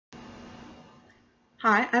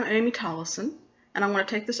Hi, I'm Amy Tollison, and I want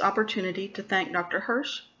to take this opportunity to thank Dr.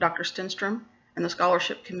 Hirsch, Dr. Stenstrom, and the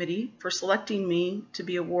Scholarship Committee for selecting me to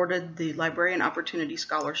be awarded the Librarian Opportunity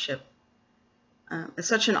Scholarship. It's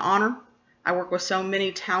such an honor. I work with so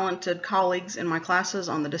many talented colleagues in my classes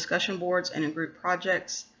on the discussion boards and in group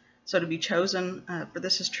projects, so to be chosen for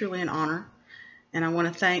this is truly an honor. And I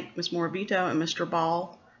want to thank Ms. Moravito and Mr.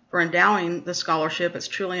 Ball for endowing the scholarship. It's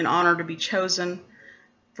truly an honor to be chosen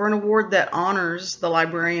for an award that honors the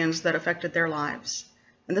librarians that affected their lives.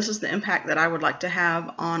 And this is the impact that I would like to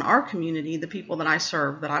have on our community, the people that I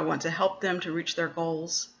serve, that I want to help them to reach their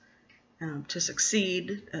goals, to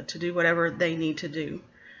succeed, to do whatever they need to do.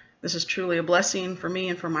 This is truly a blessing for me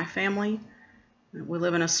and for my family. We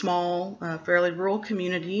live in a small, fairly rural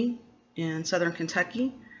community in southern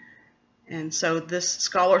Kentucky. And so this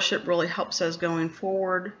scholarship really helps us going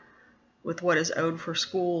forward with what is owed for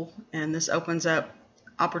school, and this opens up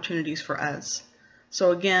opportunities for us.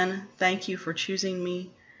 So again, thank you for choosing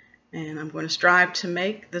me, and I'm going to strive to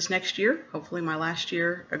make this next year, hopefully my last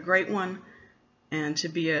year, a great one, and to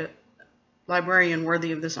be a librarian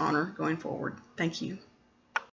worthy of this honor going forward. Thank you.